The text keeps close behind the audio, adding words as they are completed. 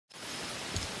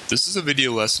This is a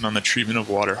video lesson on the treatment of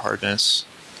water hardness.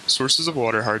 Sources of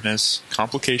water hardness,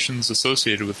 complications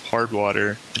associated with hard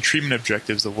water, and treatment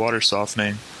objectives of water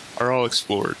softening are all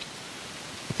explored.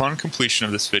 Upon completion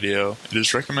of this video, it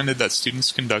is recommended that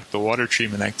students conduct the water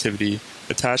treatment activity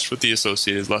attached with the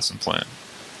associated lesson plan.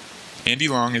 Andy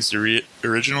Long is the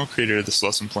original creator of this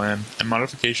lesson plan, and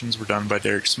modifications were done by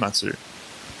Derek Smetzer.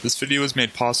 This video was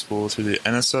made possible through the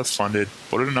NSF-funded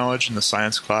Water Knowledge in the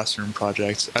Science Classroom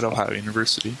project at Ohio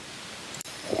University.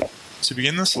 To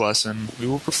begin this lesson, we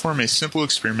will perform a simple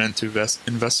experiment to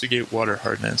investigate water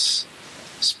hardness.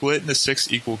 Split into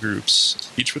 6 equal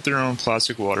groups, each with their own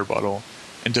plastic water bottle,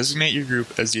 and designate your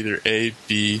group as either A,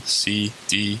 B, C,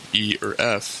 D, E, or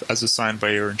F as assigned by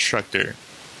your instructor.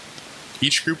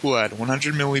 Each group will add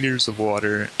 100 milliliters of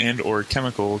water and/or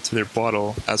chemical to their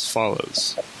bottle as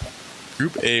follows.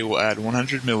 Group A will add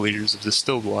 100 milliliters of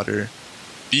distilled water,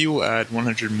 B will add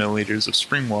 100 milliliters of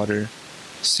spring water,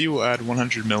 C will add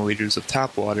 100 milliliters of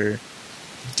tap water,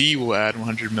 D will add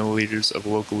 100 milliliters of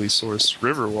locally sourced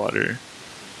river water,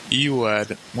 E will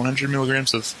add 100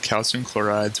 milligrams of calcium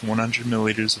chloride to 100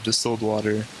 milliliters of distilled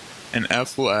water, and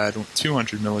F will add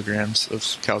 200 milligrams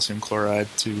of calcium chloride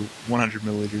to 100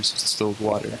 milliliters of distilled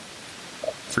water.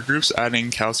 For groups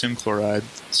adding calcium chloride,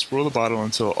 swirl the bottle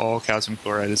until all calcium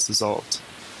chloride is dissolved.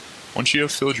 Once you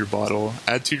have filled your bottle,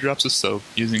 add 2 drops of soap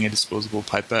using a disposable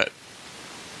pipette.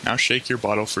 Now shake your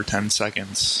bottle for 10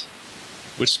 seconds.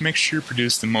 Which mixture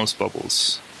produced the most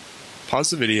bubbles?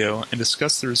 Pause the video and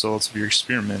discuss the results of your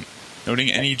experiment,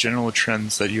 noting any general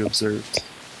trends that you observed.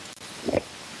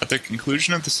 At the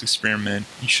conclusion of this experiment,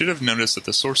 you should have noticed that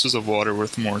the sources of water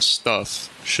with more stuff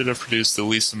should have produced the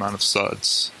least amount of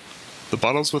suds. The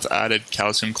bottles with added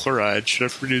calcium chloride should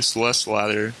have produced less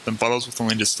lather than bottles with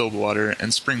only distilled water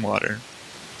and spring water.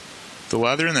 The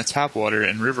lather in the tap water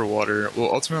and river water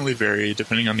will ultimately vary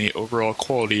depending on the overall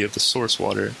quality of the source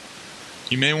water.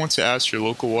 You may want to ask your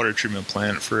local water treatment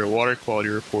plant for a water quality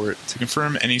report to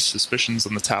confirm any suspicions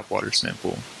on the tap water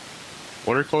sample.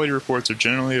 Water quality reports are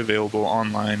generally available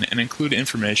online and include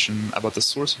information about the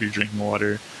source of your drinking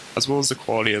water, as well as the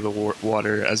quality of the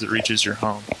water as it reaches your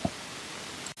home.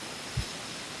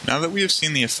 Now that we have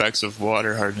seen the effects of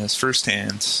water hardness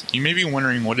firsthand, you may be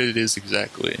wondering what it is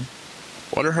exactly.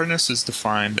 Water hardness is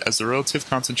defined as the relative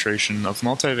concentration of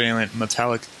multivalent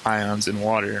metallic ions in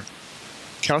water.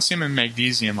 Calcium and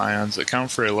magnesium ions account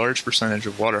for a large percentage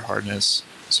of water hardness,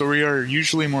 so we are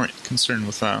usually more concerned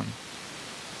with them.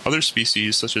 Other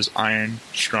species, such as iron,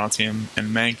 strontium,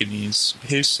 and manganese,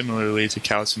 behave similarly to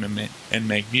calcium and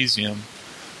magnesium,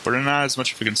 but are not as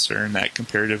much of a concern at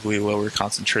comparatively lower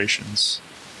concentrations.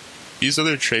 These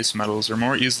other trace metals are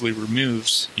more easily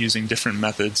removed using different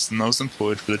methods than those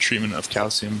employed for the treatment of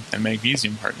calcium and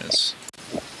magnesium hardness.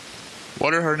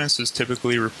 Water hardness is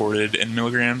typically reported in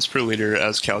milligrams per liter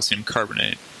as calcium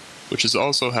carbonate, which is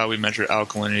also how we measure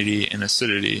alkalinity and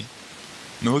acidity.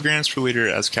 Milligrams per liter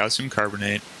as calcium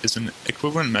carbonate is an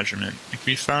equivalent measurement and can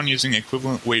be found using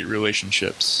equivalent weight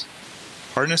relationships.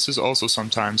 Hardness is also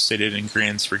sometimes stated in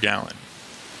grams per gallon.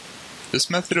 This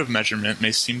method of measurement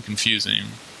may seem confusing.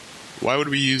 Why would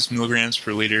we use milligrams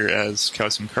per liter as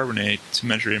calcium carbonate to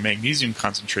measure a magnesium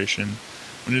concentration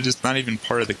when it is not even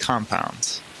part of the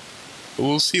compound? But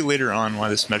we'll see later on why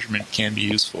this measurement can be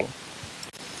useful.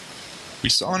 We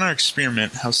saw in our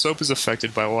experiment how soap is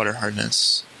affected by water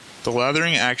hardness. The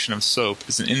lathering action of soap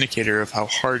is an indicator of how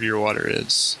hard your water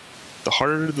is. The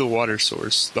harder the water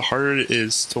source, the harder it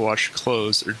is to wash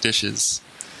clothes or dishes.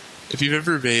 If you've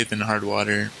ever bathed in hard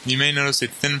water, you may notice a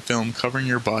thin film covering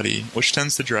your body, which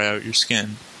tends to dry out your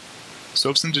skin.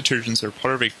 Soaps and detergents are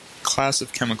part of a class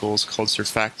of chemicals called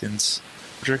surfactants,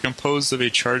 which are composed of a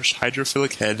charged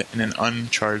hydrophilic head and an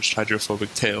uncharged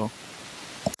hydrophobic tail.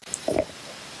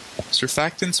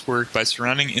 Surfactants work by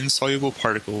surrounding insoluble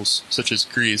particles, such as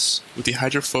grease, with the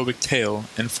hydrophobic tail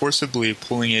and forcibly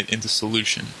pulling it into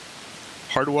solution.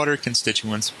 Hard water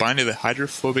constituents bind to the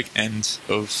hydrophobic end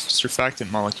of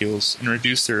surfactant molecules and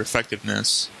reduce their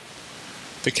effectiveness.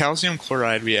 The calcium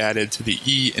chloride we added to the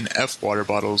E and F water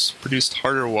bottles produced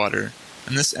harder water,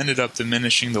 and this ended up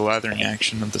diminishing the lathering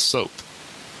action of the soap.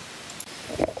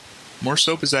 More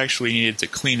soap is actually needed to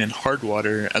clean in hard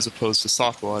water as opposed to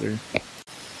soft water.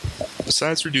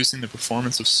 Besides reducing the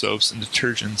performance of soaps and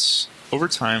detergents, over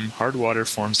time, hard water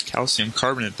forms calcium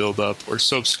carbonate buildup or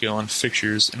soap scale on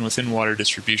fixtures and within water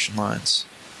distribution lines.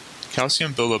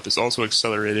 Calcium buildup is also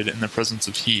accelerated in the presence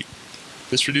of heat.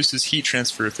 This reduces heat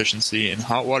transfer efficiency in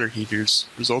hot water heaters,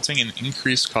 resulting in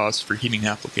increased costs for heating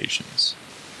applications.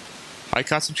 High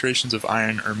concentrations of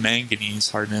iron or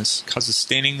manganese hardness causes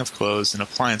staining of clothes and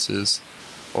appliances,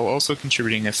 while also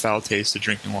contributing a foul taste to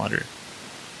drinking water.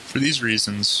 For these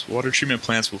reasons, water treatment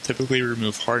plants will typically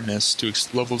remove hardness to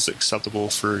levels acceptable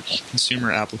for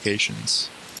consumer applications.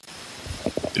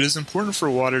 It is important for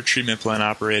water treatment plant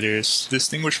operators to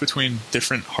distinguish between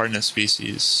different hardness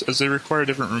species, as they require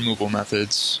different removal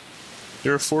methods.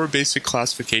 There are 4 basic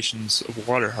classifications of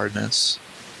water hardness: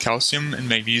 calcium and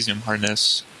magnesium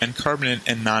hardness, and carbonate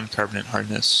and non-carbonate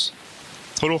hardness.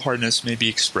 Total hardness may be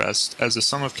expressed as the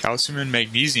sum of calcium and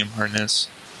magnesium hardness,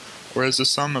 or as the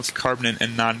sum of carbonate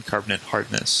and non-carbonate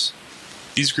hardness.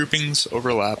 These groupings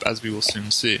overlap, as we will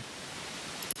soon see.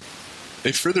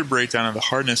 A further breakdown of the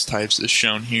hardness types is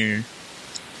shown here.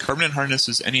 Carbonate hardness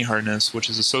is any hardness which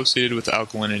is associated with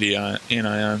alkalinity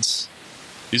anions.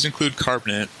 These include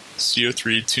carbonate,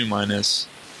 CO3 2-,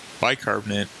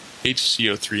 bicarbonate,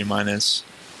 HCO3-,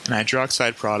 and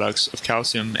hydroxide products of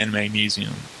calcium and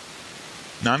magnesium.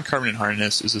 Non-carbonate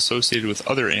hardness is associated with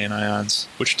other anions,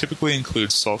 which typically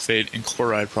include sulfate and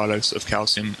chloride products of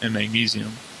calcium and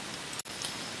magnesium.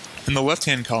 In the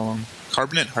left-hand column,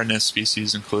 carbonate hardness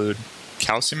species include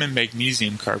calcium and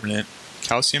magnesium carbonate,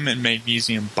 calcium and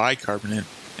magnesium bicarbonate,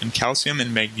 and calcium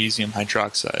and magnesium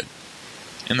hydroxide.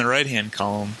 In the right-hand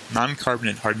column,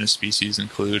 non-carbonate hardness species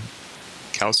include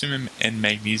calcium and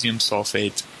magnesium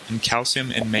sulfate, and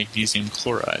calcium and magnesium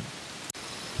chloride.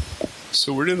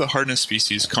 So where do the hardness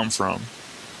species come from?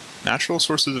 Natural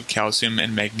sources of calcium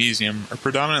and magnesium are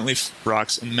predominantly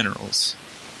rocks and minerals.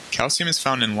 Calcium is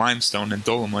found in limestone and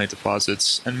dolomite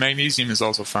deposits, and magnesium is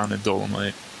also found in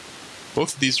dolomite.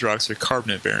 Both of these rocks are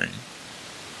carbonate-bearing.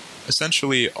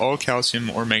 Essentially, all calcium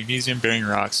or magnesium-bearing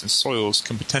rocks and soils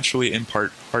can potentially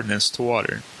impart hardness to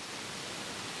water.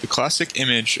 The classic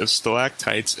image of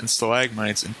stalactites and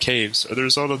stalagmites in caves are the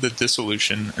result of the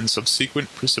dissolution and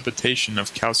subsequent precipitation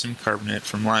of calcium carbonate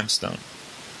from limestone.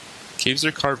 Caves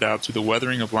are carved out through the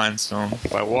weathering of limestone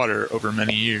by water over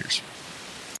many years.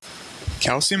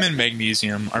 Calcium and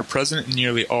magnesium are present in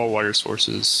nearly all water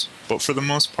sources, but for the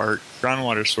most part,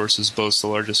 groundwater sources boast the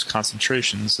largest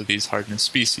concentrations of these hardness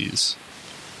species.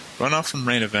 Runoff from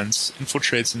rain events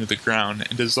infiltrates into the ground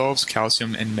and dissolves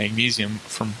calcium and magnesium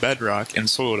from bedrock and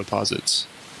soil deposits.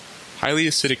 Highly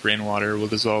acidic rainwater will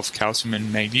dissolve calcium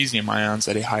and magnesium ions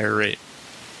at a higher rate.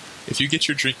 If you get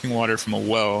your drinking water from a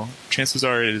well, chances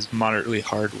are it is moderately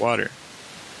hard water.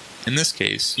 In this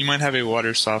case, you might have a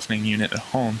water softening unit at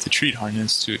home to treat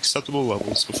hardness to acceptable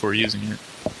levels before using it.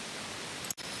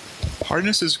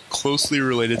 Hardness is closely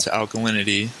related to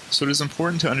alkalinity, so it is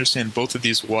important to understand both of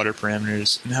these water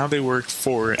parameters and how they work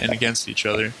for and against each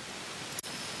other.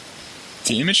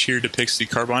 The image here depicts the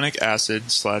carbonic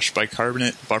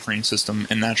acid/bicarbonate buffering system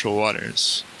in natural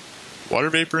waters. Water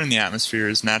vapor in the atmosphere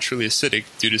is naturally acidic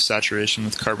due to saturation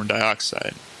with carbon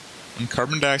dioxide. When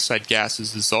carbon dioxide gas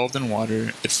is dissolved in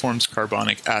water, it forms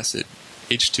carbonic acid,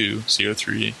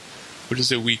 H2CO3, which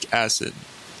is a weak acid.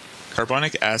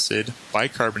 Carbonic acid,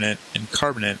 bicarbonate, and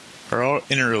carbonate are all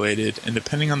interrelated, and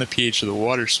depending on the pH of the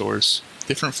water source,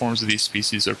 different forms of these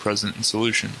species are present in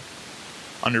solution.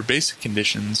 Under basic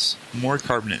conditions, more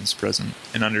carbonate is present,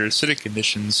 and under acidic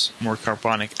conditions, more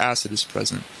carbonic acid is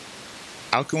present.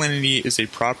 Alkalinity is a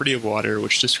property of water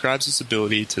which describes its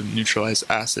ability to neutralize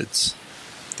acids.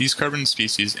 These carbon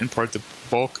species impart the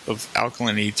bulk of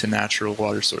alkalinity to natural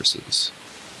water sources.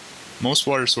 Most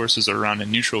water sources are around a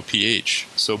neutral pH,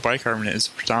 so bicarbonate is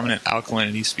the predominant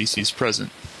alkalinity species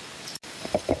present.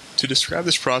 To describe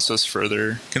this process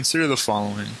further, consider the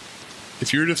following.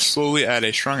 If you were to slowly add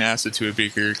a strong acid to a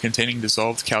beaker containing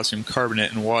dissolved calcium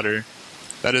carbonate and water,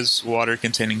 that is, water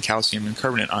containing calcium and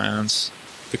carbonate ions,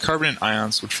 the carbonate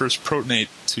ions would first protonate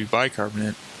to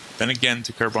bicarbonate, then again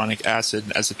to carbonic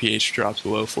acid as the pH drops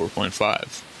below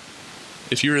 4.5.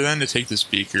 If you were then to take this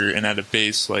beaker and add a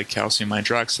base like calcium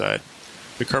hydroxide,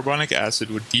 the carbonic acid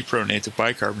would deprotonate to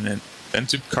bicarbonate, then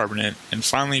to carbonate, and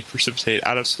finally precipitate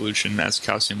out of solution as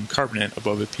calcium carbonate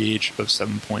above a pH of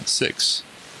 7.6.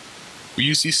 We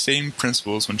use these same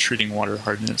principles when treating water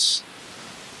hardness.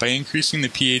 By increasing the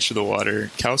pH of the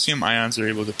water, calcium ions are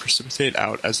able to precipitate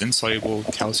out as insoluble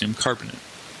calcium carbonate.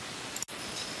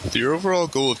 The overall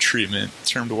goal of treatment,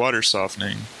 termed water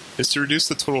softening, is to reduce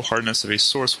the total hardness of a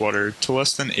source water to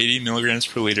less than 80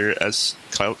 mg per liter as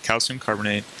calcium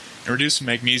carbonate, and reduce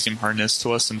magnesium hardness to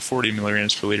less than 40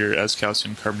 mg per liter as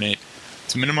calcium carbonate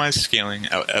to minimize scaling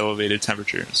at elevated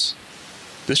temperatures.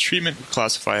 This treatment would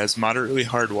classify as moderately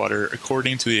hard water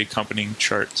according to the accompanying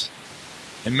chart.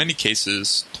 In many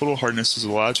cases, total hardness is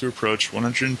allowed to approach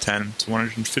 110 to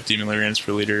 150 mg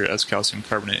per liter as calcium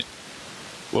carbonate.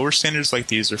 Lower standards like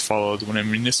these are followed when a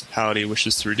municipality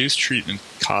wishes to reduce treatment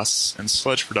costs and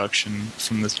sludge production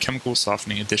from the chemical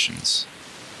softening additions.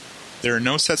 There are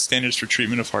no set standards for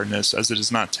treatment of hardness, as it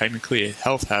is not technically a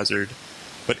health hazard,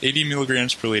 but 80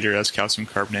 milligrams per liter as calcium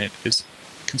carbonate is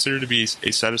considered to be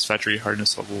a satisfactory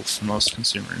hardness level for most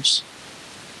consumers.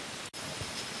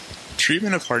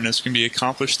 Treatment of hardness can be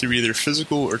accomplished through either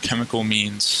physical or chemical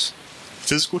means.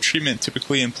 Physical treatment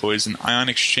typically employs an ion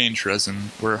exchange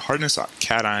resin, where hardness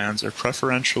cations are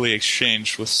preferentially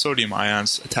exchanged with sodium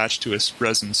ions attached to a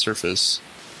resin surface.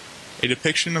 A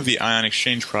depiction of the ion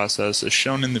exchange process is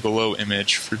shown in the below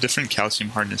image for different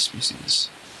calcium hardness species.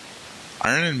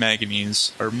 Iron and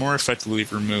manganese are more effectively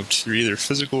removed through either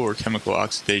physical or chemical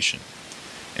oxidation.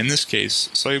 In this case,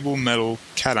 soluble metal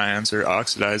cations are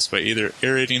oxidized by either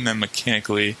aerating them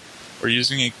mechanically or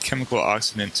using a chemical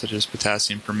oxidant such as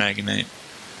potassium permanganate.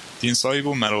 The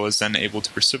insoluble metal is then able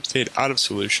to precipitate out of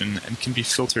solution and can be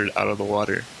filtered out of the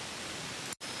water.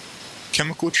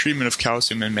 Chemical treatment of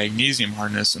calcium and magnesium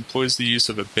hardness employs the use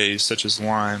of a base such as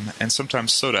lime and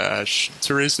sometimes soda ash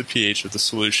to raise the pH of the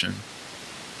solution.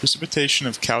 Precipitation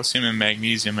of calcium and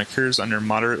magnesium occurs under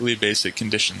moderately basic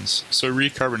conditions, so a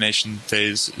recarbonation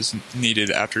phase is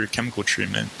needed after chemical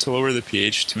treatment to lower the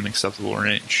pH to an acceptable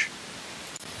range.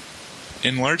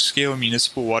 In large-scale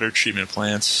municipal water treatment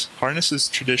plants, hardness is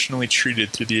traditionally treated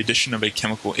through the addition of a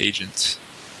chemical agent.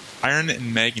 Iron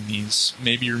and manganese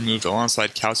may be removed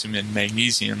alongside calcium and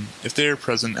magnesium if they are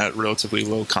present at relatively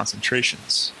low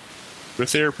concentrations. But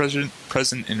if they are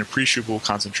present in appreciable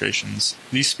concentrations,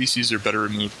 these species are better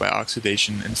removed by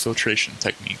oxidation and filtration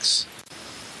techniques.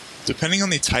 Depending on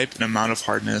the type and amount of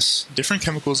hardness, different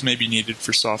chemicals may be needed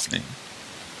for softening.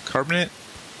 Carbonate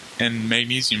and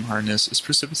magnesium hardness is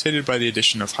precipitated by the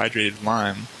addition of hydrated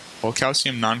lime, while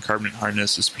calcium non-carbonate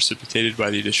hardness is precipitated by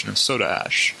the addition of soda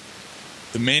ash.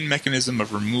 The main mechanism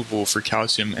of removal for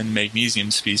calcium and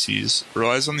magnesium species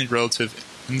relies on the relative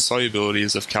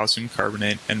insolubilities of calcium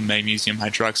carbonate and magnesium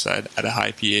hydroxide at a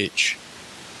high pH.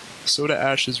 Soda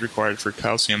ash is required for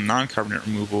calcium non-carbonate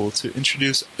removal to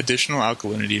introduce additional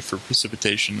alkalinity for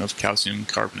precipitation of calcium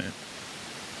carbonate.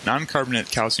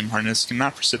 Non-carbonate calcium hardness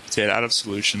cannot precipitate out of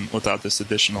solution without this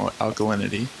additional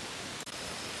alkalinity.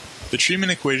 The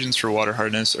treatment equations for water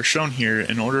hardness are shown here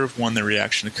in order of when the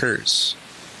reaction occurs.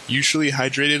 Usually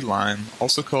hydrated lime,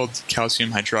 also called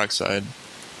calcium hydroxide,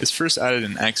 is first added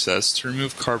in excess to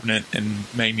remove carbonate and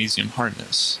magnesium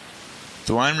hardness.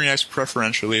 The lime reacts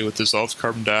preferentially with dissolved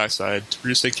carbon dioxide to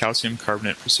produce a calcium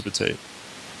carbonate precipitate.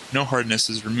 No hardness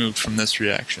is removed from this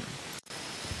reaction.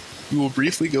 We will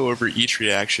briefly go over each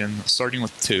reaction, starting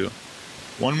with 2.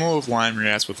 1 mole of lime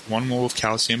reacts with 1 mole of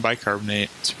calcium bicarbonate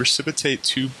to precipitate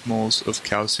 2 moles of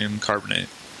calcium carbonate.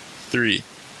 3.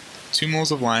 2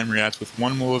 moles of lime react with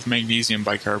 1 mole of magnesium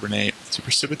bicarbonate to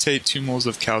precipitate 2 moles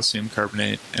of calcium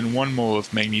carbonate and 1 mole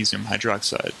of magnesium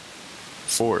hydroxide.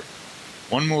 4.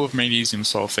 1 mole of magnesium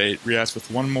sulfate reacts with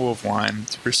 1 mole of lime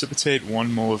to precipitate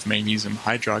 1 mole of magnesium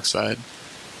hydroxide.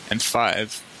 And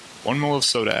 5. 1 mole of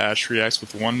soda ash reacts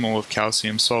with 1 mole of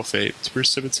calcium sulfate to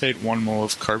precipitate 1 mole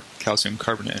of calcium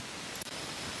carbonate.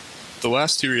 The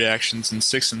last 2 reactions in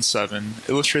 6 and 7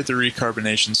 illustrate the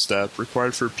recarbonation step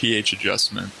required for pH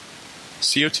adjustment.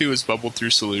 CO2 is bubbled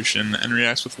through solution and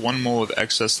reacts with 1 mole of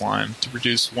excess lime to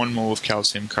produce 1 mole of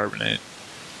calcium carbonate.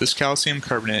 This calcium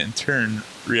carbonate in turn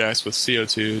reacts with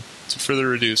CO2 to further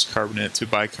reduce carbonate to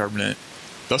bicarbonate,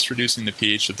 thus reducing the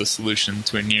pH of the solution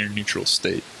to a near neutral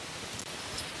state.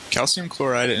 Calcium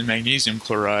chloride and magnesium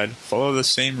chloride follow the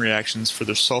same reactions for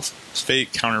their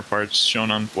sulfate counterparts shown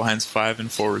on lines 5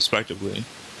 and 4 respectively.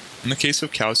 In the case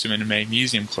of calcium and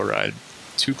magnesium chloride,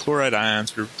 2 chloride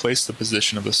ions replace the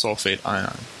position of the sulfate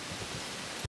ion.